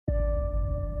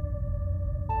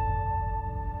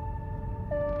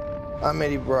I'm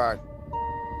Eddie Brock.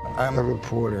 I'm a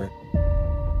reporter.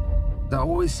 I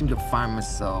always seem to find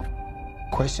myself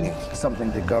questioning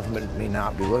something the government may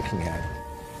not be looking at.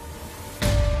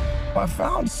 I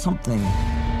found something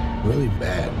really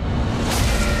bad.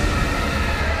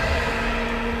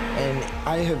 And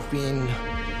I have been...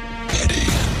 Eddie.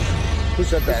 Who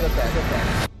said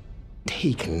that?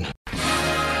 Taken.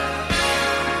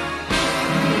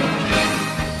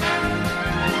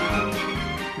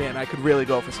 Man, I could really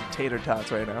go for some tater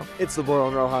tots right now. It's the Boyle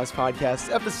and Rojas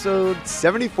podcast, episode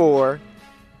 74.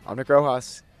 I'm Nick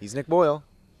Rojas. He's Nick Boyle.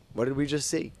 What did we just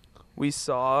see? We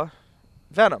saw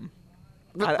Venom.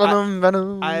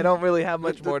 Venom. I don't really have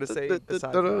much more to say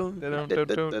besides that.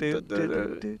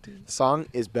 The song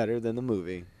is better than the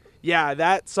movie. Yeah,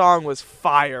 that song was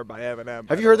fire by Eminem.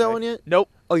 Have you heard that one yet? Nope.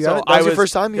 Oh, you haven't? That was your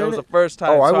first time It hearing was it? the first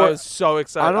time, Oh, I was so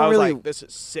excited. I was like, this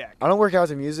is sick. I don't work out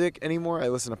to music anymore. I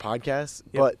listen to podcasts.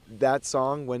 Yep. But that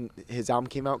song, when his album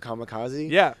came out,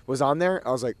 Kamikaze, was on there, I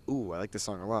was like, ooh, I like this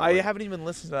song a lot. I haven't even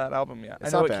listened to that album yet. I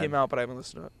It's know not it bad. came out, but I haven't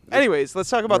listened to it. Anyways,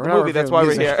 let's talk about We're the not movie. That's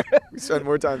reviewing why we're music. here. We spend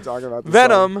more time talking about the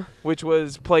Venom, song. which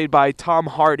was played by Tom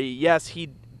Hardy. Yes,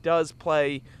 he does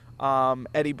play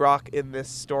Eddie Brock in this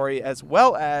story, as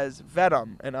well as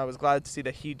Venom, and I was glad to see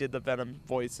that he did the Venom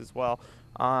voice as well.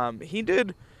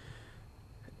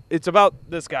 It's about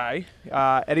this guy,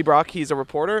 Eddie Brock. He's a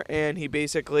reporter, and he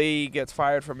basically gets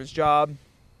fired from his job,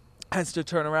 has to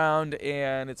turn around,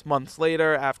 and it's months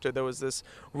later after there was this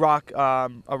a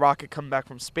rocket come back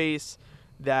from space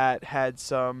that had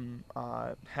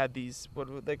these, what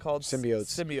were they called?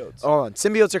 Symbiotes. Symbiotes. Hold on.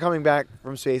 Symbiotes are coming back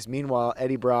from space. Meanwhile,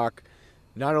 Eddie Brock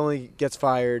not only gets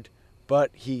fired,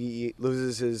 but he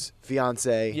loses his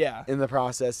fiance in the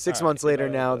process. 6 months later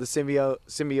now, the symbiote,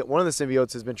 one of the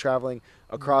symbiotes has been traveling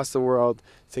across the world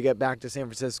to get back to San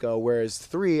Francisco, whereas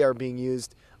 3 are being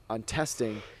used on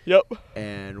testing. Yep.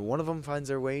 And one of them finds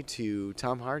their way to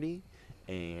Tom Hardy,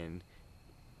 and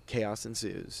chaos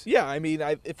ensues. Yeah, I mean,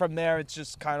 from there, it's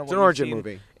just kind of It's an origin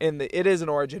movie. It is an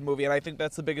origin movie, and I think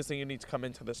that's the biggest thing you need to come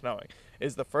into this knowing,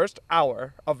 is the first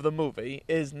hour of the movie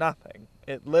is nothing.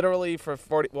 It literally for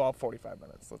 45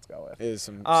 minutes, let's go with. It is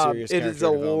some serious It is a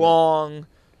development. long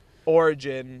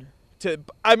origin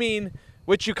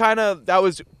which that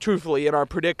was truthfully in our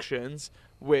predictions,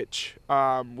 which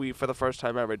we for the first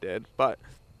time ever did, but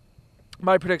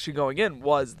my prediction going in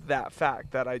was that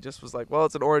fact that I just was like, well,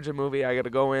 it's an origin movie. I got to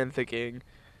go in thinking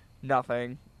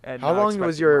nothing. And how long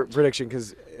was your prediction?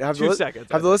 Because 2 seconds.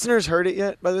 Have the listeners heard it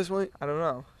yet by this point? I don't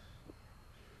know.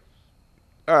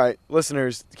 All right,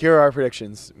 listeners, here are our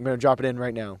predictions. I'm going to drop it in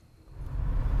right now.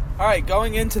 All right,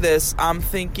 going into this, I'm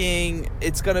thinking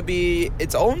it's going to be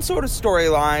its own sort of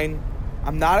storyline.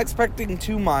 I'm not expecting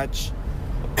too much.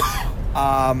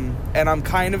 And I'm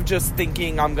kind of just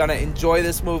thinking I'm going to enjoy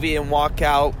this movie and walk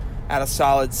out at a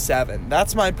solid 7.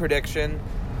 That's my prediction,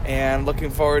 and looking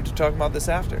forward to talking about this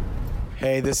after.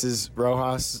 Hey, this is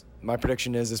Rojas. My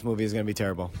prediction is this movie is going to be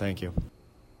terrible. Thank you.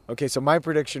 Okay, so my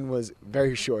prediction was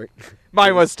very short.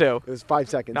 Mine was too. It was 5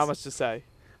 seconds. Not much to say.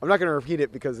 I'm not going to repeat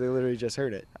it because they literally just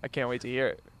heard it. I can't wait to hear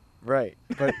it. Right.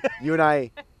 But you and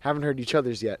I haven't heard each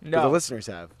other's yet. No. But the listeners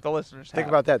have. The listeners Think have.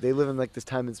 about that. They live in like this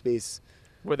time and space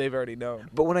where they've already known.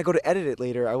 But when I go to edit it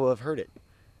later, I will have heard it.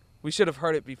 We should have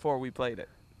heard it before we played it.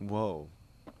 Whoa.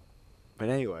 But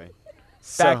anyway.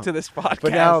 Back to this podcast.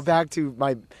 But now back to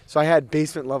so I had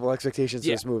basement level expectations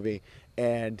for this movie,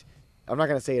 and I'm not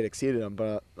going to say it exceeded them,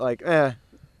 but It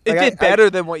did better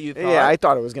than what you thought. Yeah, I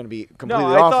thought it was going to be completely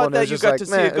I awful, thought and that it was you just got like, to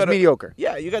see it was mediocre.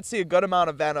 Yeah, you got to see a good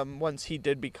amount of Venom once he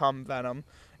did become Venom,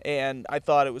 and I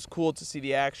thought it was cool to see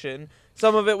the action.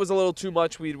 Some of it was a little too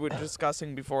much. We were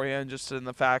discussing beforehand, just in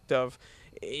the fact of,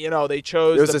 they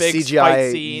chose the big CGI,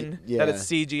 fight scene that it's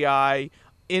CGI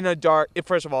in a dark.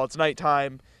 First of all, it's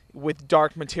nighttime with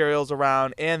dark materials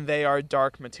around, and they are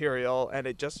dark material, and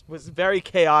it just was very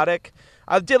chaotic.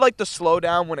 I did like the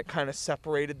slowdown when it kind of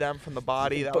separated them from the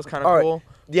body. That was kind of cool.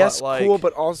 Yes, cool,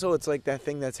 but also it's like that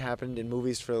thing that's happened in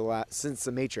movies for since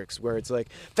The Matrix, where it's like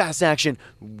fast action.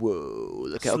 Whoa,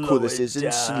 look how cool this is,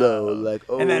 and slow, like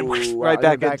and then wow, right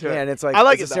back into it. And it's like I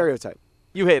like it's a stereotype.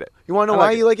 You hate it. You want to know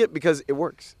why you like it? Because it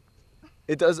works.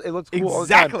 It does. It looks cool all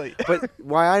the time. Exactly. But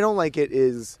why I don't like it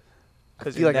is I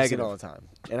feel like I see it negative. all the time,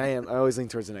 and I always lean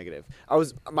towards the negative.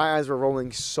 My eyes were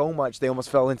rolling so much they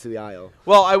almost fell into the aisle.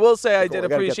 Well, I will say I did I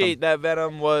gotta appreciate that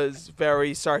Venom was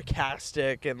very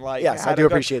sarcastic and like. Yes, I do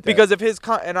appreciate that. Because of his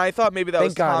and I thought maybe that Thank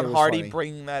was God Tom it was Hardy funny.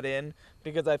 bringing that in,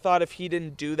 because I thought if he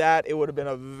didn't do that, it would have been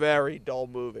a very dull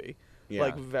movie. Yeah.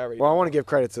 Like very. Well, I dull. want to give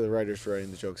credit to the writers for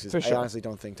writing the jokes. For sure. I honestly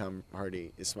don't think Tom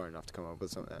Hardy is smart enough to come up with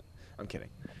some of that. I'm kidding.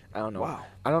 I don't know. Wow.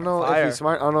 I don't know if he's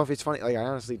smart. I don't know if he's funny. Like, I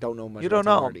honestly don't know much. You don't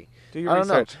about Tom know. Hardy. Do your I don't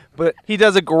research. know. But he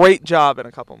does a great job in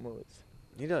a couple movies.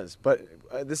 He does. But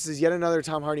this is yet another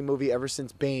Tom Hardy movie ever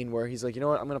since Bane, where he's like, you know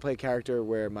what? I'm gonna play a character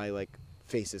where my like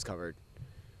face is covered.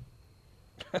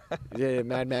 He did it in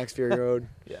Mad Max Fury Road.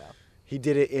 Yeah. He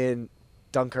did it in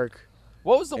Dunkirk.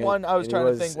 What was the one I was trying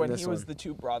to think when he was one. the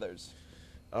two brothers?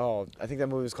 Oh, I think that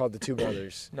movie was called The Two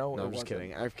Brothers. No, I'm just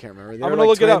kidding. I can't remember. I'm gonna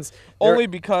look it up only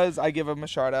because I give him a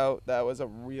shout out. That was a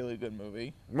really good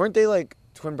movie. Weren't they like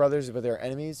twin brothers, but they're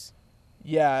enemies?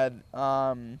 Yeah.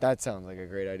 That sounds like a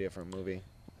great idea for a movie.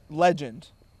 Legend,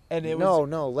 and it no,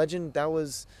 was Legend.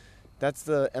 That's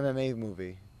the MMA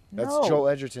movie. That's No. Joel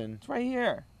Edgerton. It's right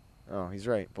here. Oh, he's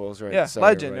right. Bull's right. Yeah, Sorry,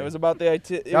 Legend. everybody. It was about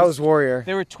the. That was Warrior.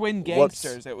 They were twin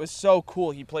gangsters. It was so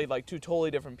cool. He played like two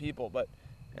totally different people, but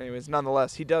anyways,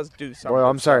 nonetheless, he does do something. Well,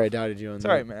 I'm sorry I doubted you on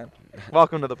Sorry, that. man.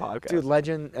 Welcome to the podcast. Dude,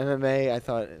 Legend, MMA, I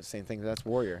thought same thing. That's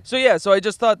Warrior. So yeah, so I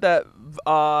just thought that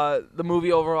the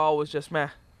movie overall was just meh.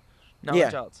 Not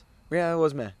much else. Yeah, it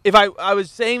was meh. If I was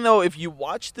saying though, if you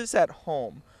watch this at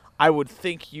home, I would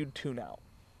think you'd tune out.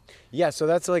 Yeah, so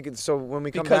that's like, so when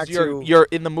we come Because back to... you're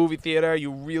in the movie theater, you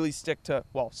really stick to,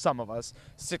 well, some of us,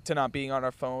 stick to not being on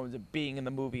our phones and being in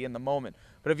the movie in the moment.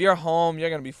 But if you're home, you're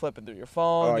going to be flipping through your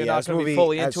phone. You're not going to be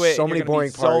fully into it. So many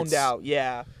boring zoned parts. out.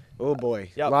 Yeah. Oh,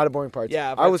 boy. Yep. A lot of boring parts.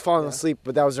 Yeah, I was falling asleep,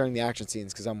 but that was during the action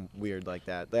scenes because I'm weird like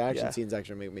that. The action scenes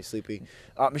actually make me sleepy.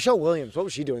 Michelle Williams, what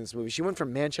was she doing in this movie? She went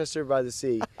from Manchester by the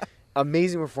Sea,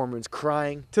 amazing performance,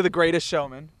 crying. To The Greatest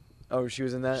Showman. Oh, she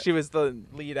was in that? She was the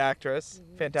lead actress.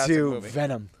 Fantastic movie. To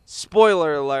Venom.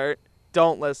 Spoiler alert.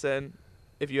 Don't listen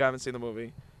if you haven't seen the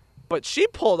movie. But she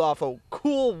pulled off a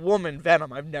cool woman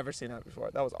Venom. I've never seen that before.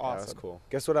 That was awesome. That was cool.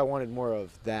 Guess what? I wanted more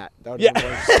of that. That would have been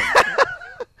more interesting.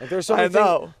 Like, there's so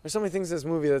many things in this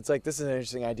movie that's like, this is an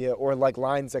interesting idea. Or like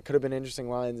lines that could have been interesting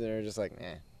lines and they're just like,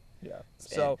 eh. Yeah.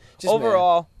 So just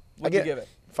overall, what'd you give it?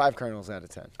 5 kernels out of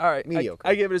 10. All right. Mediocre.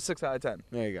 I gave it a 6 out of 10.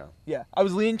 There you go. Yeah. I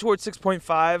was leaning towards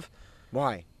 6.5.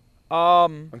 Why?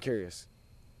 I'm curious.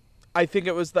 I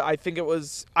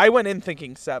went in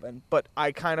thinking 7, but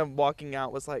I kind of walking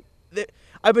out was like,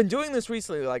 I've been doing this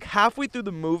recently. Like halfway through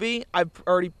the movie, I've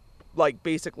already like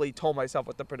basically told myself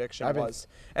what the prediction was.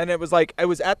 And it was like, I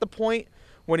was at the point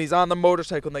when he's on the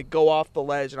motorcycle and they go off the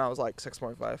ledge and I was like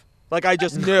 6.5. Like I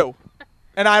just knew.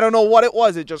 And I don't know what it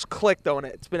was. It just clicked on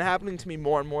it. It's been happening to me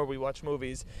more and more. We watch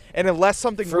movies. And unless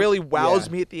something really wows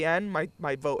me at the end,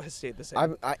 my vote has stayed the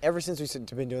same. Ever since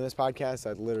we've been doing this podcast,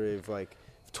 I literally have like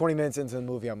 20 minutes into the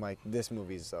movie, I'm like, this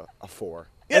movie's a 4.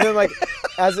 And then like,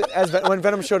 when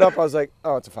Venom showed up, I was like,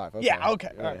 oh, it's a 5. Okay. Yeah, okay.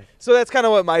 All right. So that's kind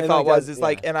of what my thought was.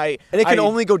 And it can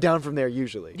only go down from there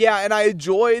usually. Yeah, and I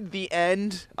enjoyed the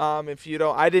end. If you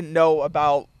don't, I didn't know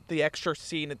about the extra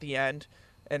scene at the end.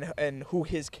 And who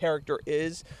his character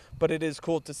is, but it is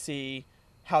cool to see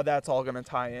how that's all going to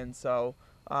tie in. So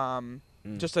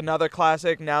just another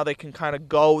classic. Now they can kind of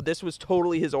go. This was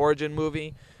totally his origin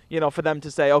movie, for them to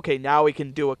say, okay, now we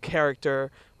can do a character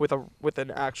with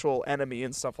an actual enemy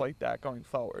and stuff like that going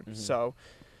forward. Mm-hmm. So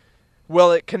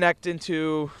will it connect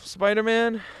into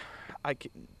Spider-Man?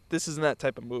 This isn't that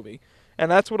type of movie. And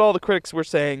that's what all the critics were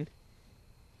saying.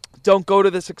 Don't go to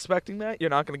this expecting that. You're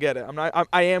not going to get it.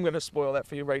 I am going to spoil that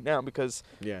for you right now because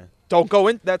don't go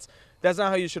in. That's not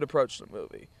how you should approach the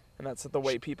movie. And that's the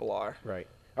way people are. Right.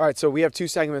 All right, so we have 2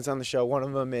 segments on the show. One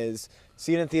of them is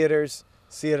see it in theaters,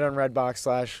 see it on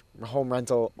Redbox / home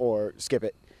rental, or skip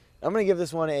it. I'm going to give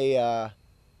this one a,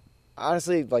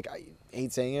 honestly, like, I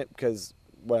hate saying it because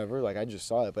whatever, like, I just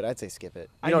saw it, but I'd say skip it.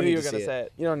 I knew you were going to say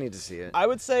it. You don't need to see it. I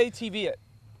would say TV it.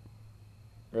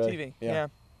 Really? TV, yeah.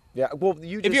 Yeah, well,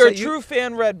 if you're a true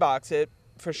fan, Redbox it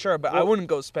for sure, but I wouldn't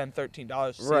go spend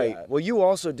 $13 to see that. Well, you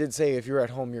also did say if you're at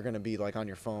home, you're going to be like on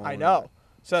your phone. I know.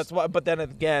 So that's why. But then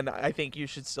again, I think you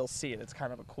should still see it. It's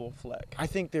kind of a cool flick. I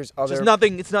think there's other.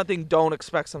 It's nothing. Don't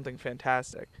expect something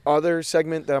fantastic. Other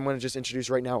segment that I'm going to just introduce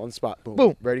right now on the spot. Boom.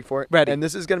 Boom. Ready for it? Ready. And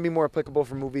this is going to be more applicable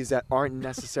for movies that aren't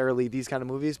necessarily these kind of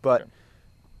movies. But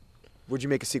would you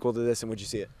make a sequel to this, and would you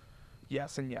see it?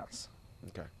 Yes and yes.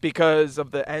 Okay. Because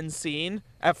of the end scene.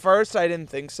 At first, I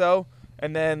didn't think so.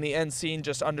 And then the end scene,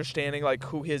 just understanding like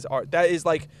who his art. That is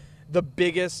like the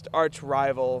biggest arch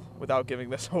rival, without giving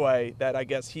this away, that I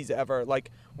guess he's ever, like,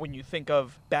 when you think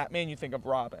of Batman, you think of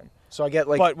Robin. So I get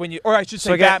like, but when you, or I should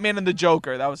say, Batman and the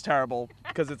Joker. That was terrible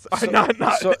because it's not.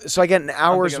 So I get an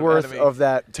hour's worth of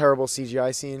that terrible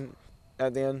CGI scene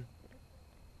at the end.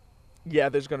 yeah,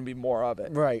 there's going to be more of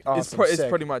it. Right. Awesome. It's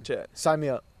pretty much it. Sign me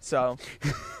up. So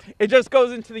it just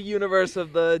goes into the universe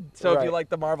of the. So if you like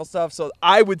the Marvel stuff, so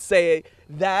I would say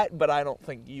that, but I don't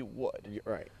think you would.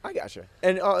 Right. I gotcha.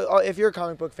 And if you're a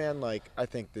comic book fan, like I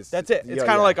think this. That's it. It's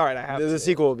kind of like, all right, I have the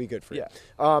sequel will be good for you.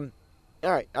 All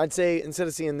right. I'd say instead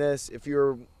of seeing this, if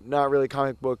you're not really a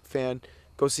comic book fan,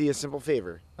 go see A Simple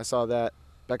Favor. I saw that.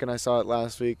 Becca and I saw it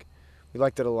last week. We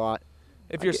liked it a lot.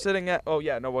 If you're sitting at, what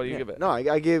do you give it? No,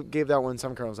 I gave that one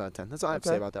 7 kernels out of 10. That's all I have to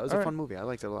say about that. It was a fun movie. I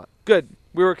liked it a lot. Good.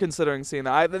 We were considering seeing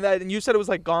that. And you said it was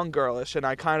like Gone Girlish, and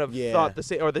I kind of thought the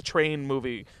same, or the train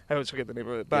movie. I always forget the name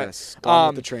of it. But, yes,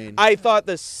 Gone with the Train. I thought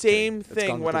the same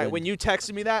thing when you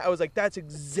texted me that. I was like, that's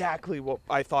exactly what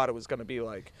I thought it was going to be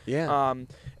like. Yeah.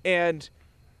 And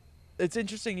it's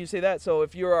interesting you say that. So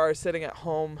if you are sitting at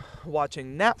home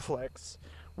watching Netflix.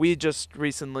 We just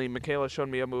recently, Michaela showed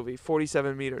me a movie,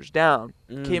 47 Meters Down.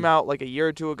 Came out like a year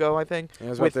or two ago, I think, it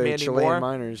was with the Mandy Chilean Moore.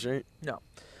 miners, right? No.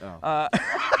 Oh.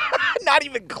 Not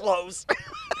even close.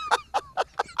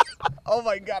 Oh,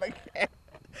 my God, I can't.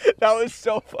 That was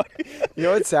so funny. You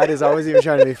know what's sad is I was even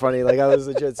trying to be funny. Like, I was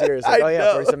legit serious. Like, I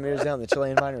know. 47 Meters Down, the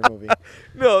Chilean miner movie.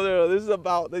 No. This is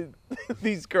about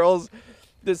these girls.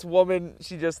 This woman,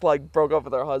 she just like broke up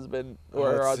with her husband, or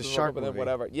her husband broke up with him,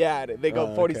 whatever. Yeah, they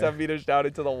go 47 meters down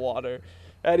into the water.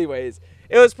 Anyways,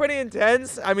 it was pretty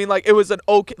intense. I mean, like, it was an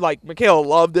okay, like, Michaela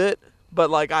loved it,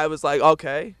 but like, I was like,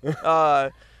 okay.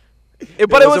 But it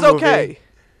was okay.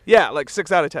 Yeah, like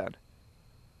 6 out of 10.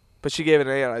 But she gave it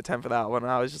an 8 out of 10 for that one,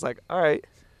 and I was just like, all right.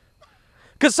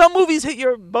 Because some movies hit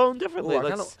your bone differently. Ooh,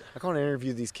 I can't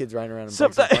interview these kids riding around in bikes in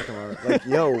the parking lot. Like,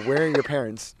 yo, where are your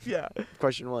parents? Yeah.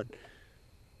 Question 1.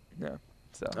 Yeah.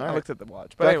 So I looked at the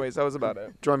watch. But anyways, that was about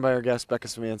it. Joined by our guest, Becca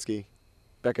Semanski.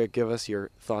 Becca, give us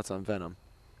your thoughts on Venom.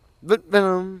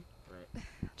 Venom. Right.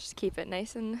 Just keep it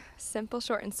nice and simple,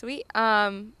 short and sweet.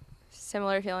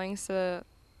 Similar feelings to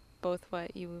both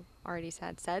what you already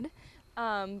said.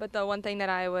 But the one thing that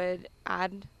I would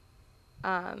add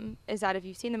is that if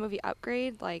you've seen the movie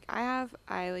Upgrade, like I have,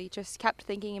 I just kept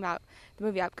thinking about the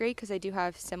movie Upgrade because they do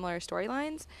have similar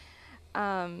storylines.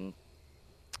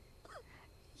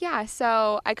 Yeah,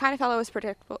 so I kind of felt it was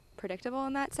predictable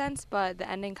in that sense, but the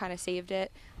ending kind of saved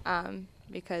it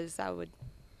because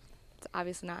it's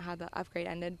obviously not how the Upgrade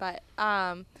ended. But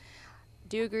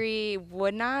do agree,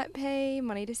 would not pay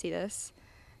money to see this.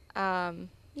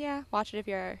 Yeah, watch it if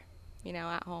you're,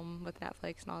 at home with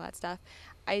Netflix and all that stuff.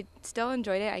 I still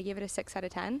enjoyed it. I gave it a 6 out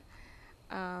of 10,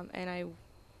 and I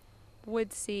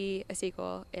would see a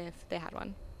sequel if they had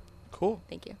one. Cool.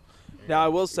 Thank you. Now I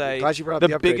will say glad you brought up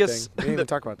the biggest thing. We didn't even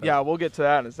talk about that. Yeah, we'll get to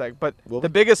that in a sec. But the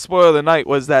biggest spoiler of the night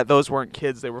was that those weren't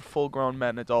kids; they were full-grown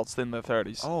men, adults in their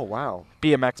 30s. Oh wow!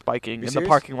 BMX biking in the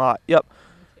parking lot. Yep.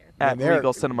 At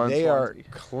Regal Cinema. They are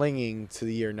clinging to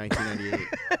the year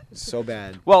 1998 so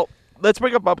bad. Well, let's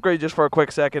bring up Upgrade just for a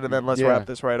quick second, and then let's wrap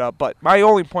this right up. But my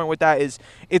only point with that is,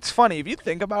 it's funny if you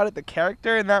think about it. The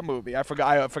character in that movie, I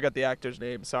forgot the actor's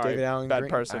name. Sorry, David Allen bad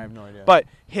Green? person. I have no idea. But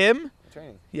him,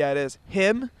 yeah, it is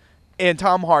him. And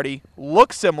Tom Hardy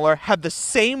look similar, had the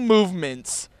same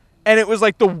movements, and it was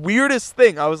like the weirdest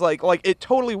thing. I was like it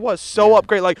totally was so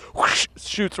Upgrade, like whoosh,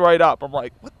 shoots right up. I'm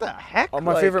like, what the heck? On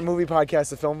my favorite movie podcast,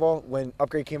 The Film Ball, when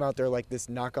Upgrade came out, they're like, this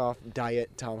knockoff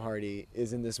diet Tom Hardy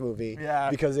is in this movie.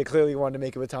 Yeah. Because they clearly wanted to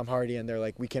make it with Tom Hardy, and they're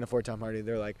like, we can't afford Tom Hardy.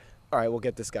 They're like, all right, we'll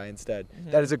get this guy instead. Mm-hmm.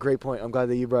 That is a great point. I'm glad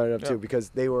that you brought it up too, because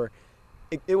they were.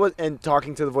 It was, and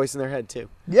talking to the voice in their head too.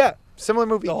 Yeah. Similar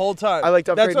movie. The whole time. I liked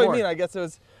Upgrade more. That's what I mean. I guess it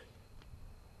was.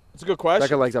 It's a good question.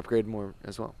 Becca liked Upgrade more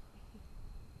as well.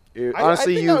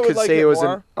 Honestly, you could say it was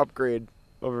an upgrade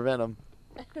over Venom.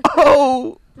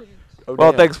 Oh,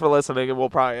 well, thanks for listening, and we'll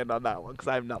probably end on that one because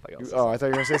I have nothing else to say. I thought you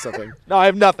were going to say something. No, I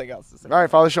have nothing else to say. All right,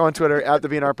 follow the show on Twitter, at the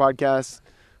BNR Podcast,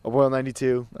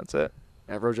 Oboil92. That's it.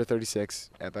 At Rojo36,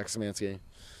 at Becca Semanski.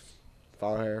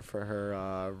 Follow her for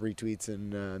her retweets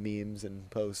and memes and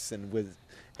posts and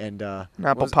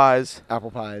apple pies.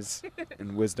 Apple pies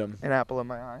and wisdom. An apple in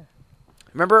my eye.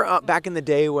 Remember back in the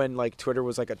day when like Twitter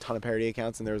was like a ton of parody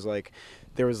accounts and there was like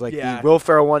the Will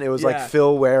Ferrell one. It was like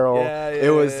Phil Werrell.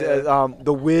 It was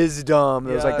the Wisdom.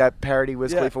 It was like that parody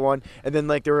Wiz Khalifa one. And then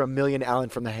like there were a million Alan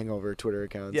from The Hangover Twitter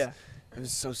accounts. Yeah, it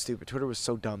was so stupid. Twitter was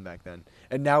so dumb back then,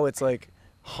 and now it's like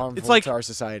harmful to our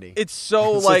society. It's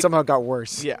so like it somehow got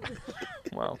worse. Yeah.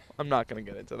 Well, I'm not gonna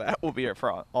get into that. We'll be here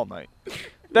for all night.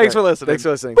 Thanks for listening. Thanks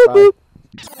for listening. Boop, Bye. boop.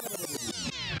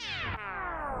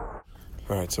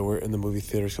 All right, so we're in the movie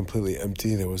theaters completely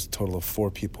empty. There was a total of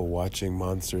 4 people watching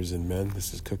Monsters and Men.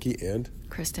 This is Cookie and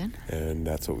Kristen. And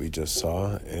that's what we just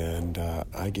saw. And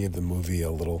I gave the movie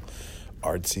a little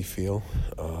artsy feel,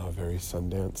 very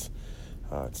Sundance.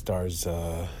 It stars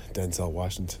Denzel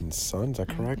Washington's son. Is that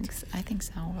correct? I think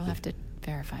so. We'll have to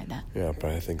verify that. Yeah,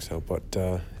 but I think so. But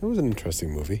it was an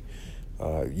interesting movie.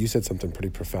 You said something pretty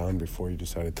profound before you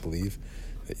decided to leave,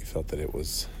 that you felt that it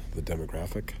was the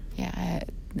demographic. Yeah,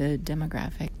 the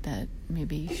demographic that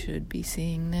maybe should be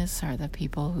seeing this are the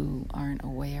people who aren't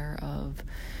aware of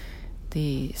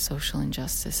the social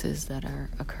injustices that are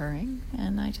occurring,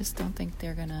 and I just don't think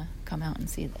they're going to come out and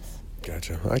see this.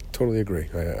 Gotcha. I totally agree.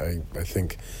 I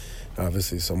think,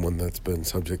 obviously, someone that's been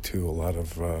subject to a lot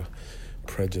of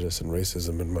prejudice and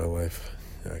racism in my life,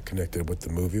 connected with the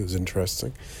movie. It was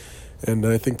interesting, and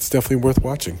I think it's definitely worth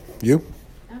watching. You?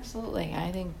 Absolutely.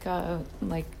 I think,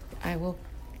 I will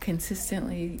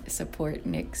consistently support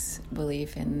Nick's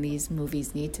belief in these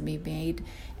movies need to be made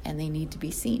and they need to be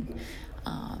seen.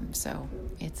 So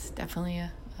it's definitely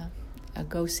a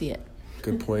go see it.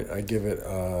 Good point. I give it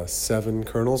 7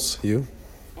 kernels. You?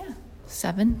 Yeah,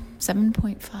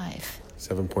 7.5.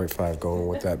 7.5, going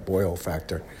with that boil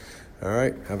factor. All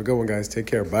right. Have a good one, guys. Take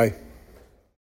care. Bye.